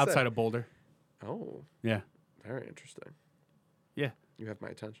say. Outside of Boulder. Oh, Yeah. very interesting. Yeah. You have my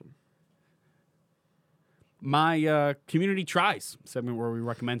attention. My community tries segment where we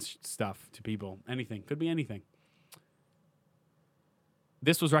recommend stuff to people. Anything. Could be anything.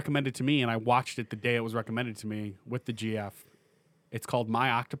 This was recommended to me, and I watched it the day it was recommended to me with the GF. It's called My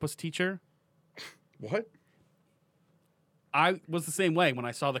Octopus Teacher. What? I was the same way when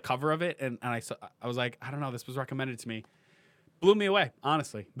I saw the cover of it, and I was like, I don't know, this was recommended to me. Blew me away,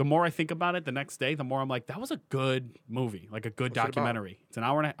 honestly. The more I think about it the next day, the more I'm like, that was a good movie, like a good What's it about? documentary. It's an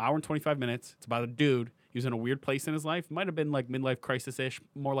hour and 25 minutes. It's about a dude. He was in a weird place in his life. Might have been like midlife crisis-ish,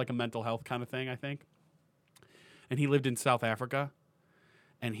 more like a mental health kind of thing, I think. And he lived in South Africa,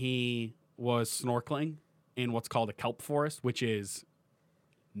 and he was snorkeling in what's called a kelp forest, which is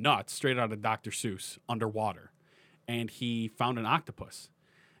nuts, straight out of Dr. Seuss, underwater. And he found an octopus,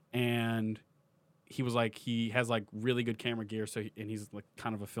 and he was like, he has like really good camera gear, so and he's like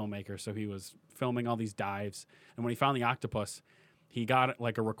kind of a filmmaker, so he was filming all these dives. And when he found the octopus, he got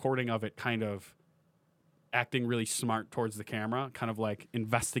like a recording of it, kind of acting really smart towards the camera, kind of like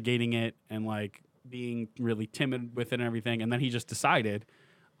investigating it and like being really timid with it and everything. And then he just decided,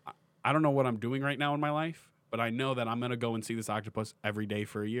 I don't know what I'm doing right now in my life, but I know that I'm going to go and see this octopus every day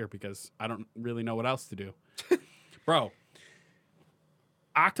for a year because I don't really know what else to do. Bro,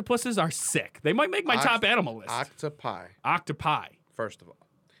 octopuses are sick. They might make my top animal list. Octopi. First of all.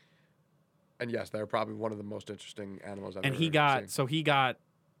 And yes, they're probably one of the most interesting animals I've And ever he got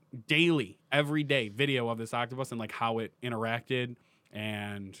seen. daily, every day video of this octopus and like how it interacted.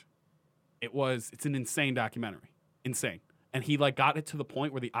 And it's an insane documentary. Insane. And he like got it to the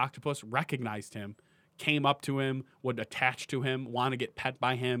point where the octopus recognized him, came up to him, would attach to him, want to get pet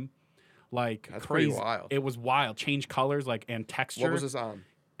by him. Like That's crazy. pretty wild. It was wild. Change colors like and texture. What was this on?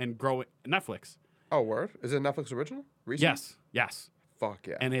 And grow it. Netflix. Oh, word? Is it a Netflix original? Recent? Yes. Fuck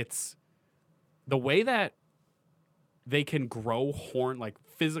yeah. And it's the way that they can grow like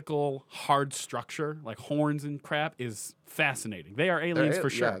physical hard structure, like horns and crap, is fascinating. They are aliens for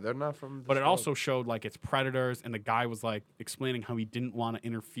sure. Yeah, they're not from this But it world. also showed like its predators, and the guy was like explaining how he didn't want to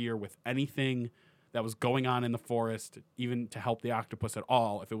interfere with anything that was going on in the forest, even to help the octopus at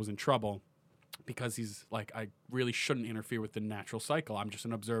all if it was in trouble, because he's like, I really shouldn't interfere with the natural cycle. I'm just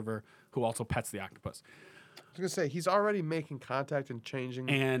an observer who also pets the octopus. I was going to say, he's already making contact and changing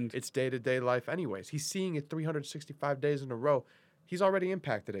And its day-to-day life anyways. He's seeing it 365 days in a row. He's already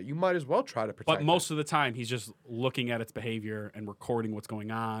impacted it. You might as well try to protect But most of the time, he's just looking at its behavior and recording what's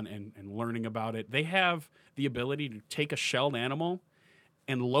going on and learning about it. They have the ability to take a shelled animal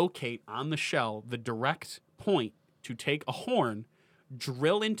and locate on the shell the direct point to take a horn,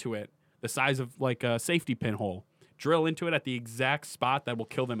 drill into it the size of like a safety pinhole, drill into it at the exact spot that will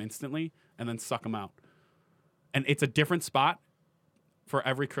kill them instantly, and then suck them out. And it's a different spot for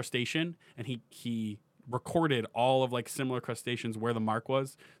every crustacean, and he recorded all of like similar crustaceans where the mark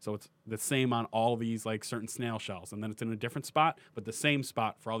was, so it's the same on all these like certain snail shells, and then it's in a different spot, but the same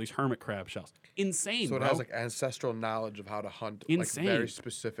spot for all these hermit crab shells. Insane, So it bro. has like ancestral knowledge of how to hunt Insane. like very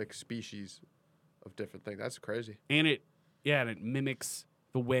specific species of different things. That's crazy. And it mimics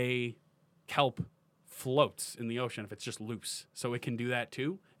the way kelp floats in the ocean if it's just loose, so it can do that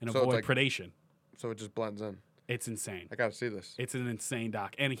too and So it's avoid like- predation. So it just blends in. It's insane. I got to see this. It's an insane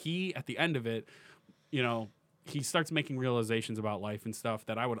doc. And he, at the end of it, he starts making realizations about life and stuff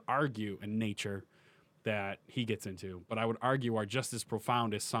that I would argue in nature that he gets into, but I would argue are just as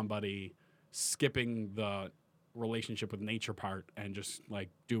profound as somebody skipping the relationship with nature part and just like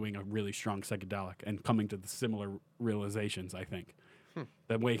doing a really strong psychedelic and coming to the similar realizations. I think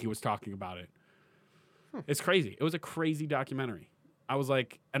the way he was talking about it, it's crazy. It was a crazy documentary. I was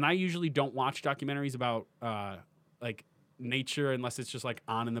like, and I usually don't watch documentaries about like nature unless it's just like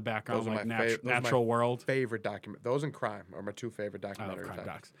on in the background, Those are like my those are my natural world. Favorite document. Those and crime are my 2 favorite I love documentary crime types.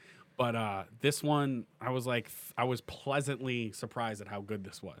 docs. But this one, I was like, I was pleasantly surprised at how good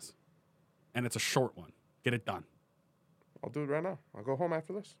this was. And it's a short one. Get it done. I'll do it right now. I'll go home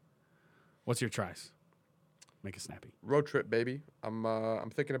after this. What's your tries? Make it snappy. Road trip, baby. I'm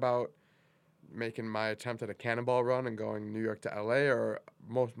thinking about making my attempt at a cannonball run and going New York to LA, or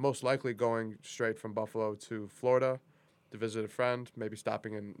most likely going straight from Buffalo to Florida to visit a friend, maybe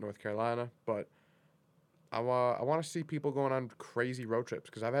stopping in North Carolina. But I want to see people going on crazy road trips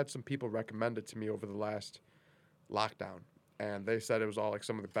because I've had some people recommend it to me over the last lockdown, and they said it was all like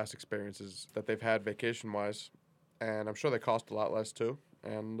some of the best experiences that they've had vacation-wise, and I'm sure they cost a lot less too.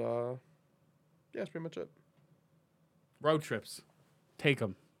 And yeah, that's pretty much it. Road trips. Take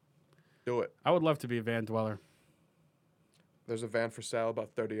them. Do it. I would love to be a van dweller. There's a van for sale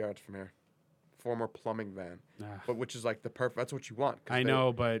about 30 yards from here. Former plumbing van. Ah. But which is like the perfect, that's what you want. 'Cause I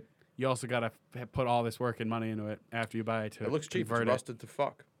know, but you also got to put all this work and money into it after you buy it to It looks cheap. It's convert it. rusted to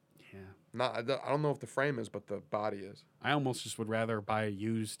fuck. Yeah. I don't know if the frame is, but the body is. I almost just would rather buy a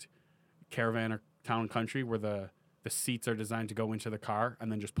used caravan or town and country where the seats are designed to go into the car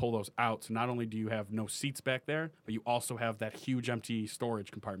and then just pull those out. So not only do you have no seats back there, but you also have that huge empty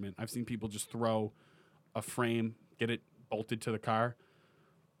storage compartment. I've seen people just throw a frame, get it bolted to the car.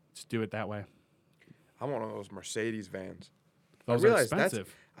 Just do it that way. I want one of those Mercedes vans. Those are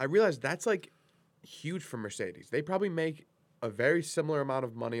expensive. I realize that's like huge for Mercedes. They probably make a very similar amount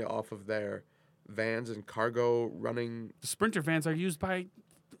of money off of their vans and cargo running. The Sprinter vans are used by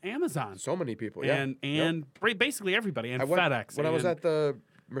Amazon. So many people, yeah. And basically everybody, and I went- FedEx. When I was and- at the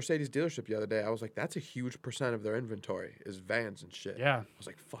Mercedes dealership the other day, I was like, that's a huge percent of their inventory is vans and shit. Yeah. I was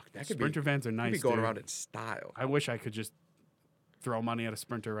like, fuck, that could Sprinter be, vans are could nice, be going dude. around in style. I wish I could just throw money at a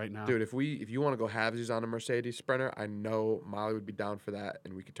Sprinter right now. Dude, if you want to go halvesies on a Mercedes Sprinter, I know Molly would be down for that,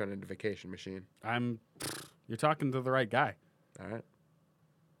 and we could turn it into a vacation machine. You're talking to the right guy. All right.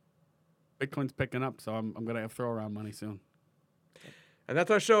 Bitcoin's picking up, so I'm gonna have throw around money soon. And that's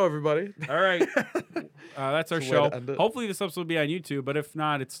our show, everybody. All right, that's our It's a way show. to end it. Hopefully, this episode will be on YouTube, but if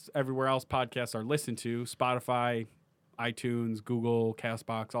not, it's everywhere else podcasts are listened to: Spotify, iTunes, Google,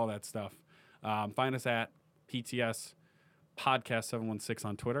 Castbox, all that stuff. Find us at PTS Podcast 716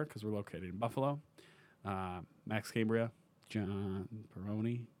 on Twitter because we're located in Buffalo. Max Cambria, John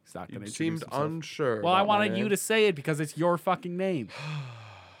Peroni. He's not You gonna seemed introduce himself. unsure. Well, I about my wanted you name. to say it because it's your fucking name.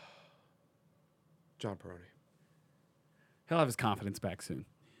 John Peroni. He'll have his confidence back soon.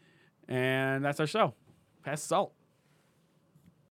 And that's our show. Pass the salt.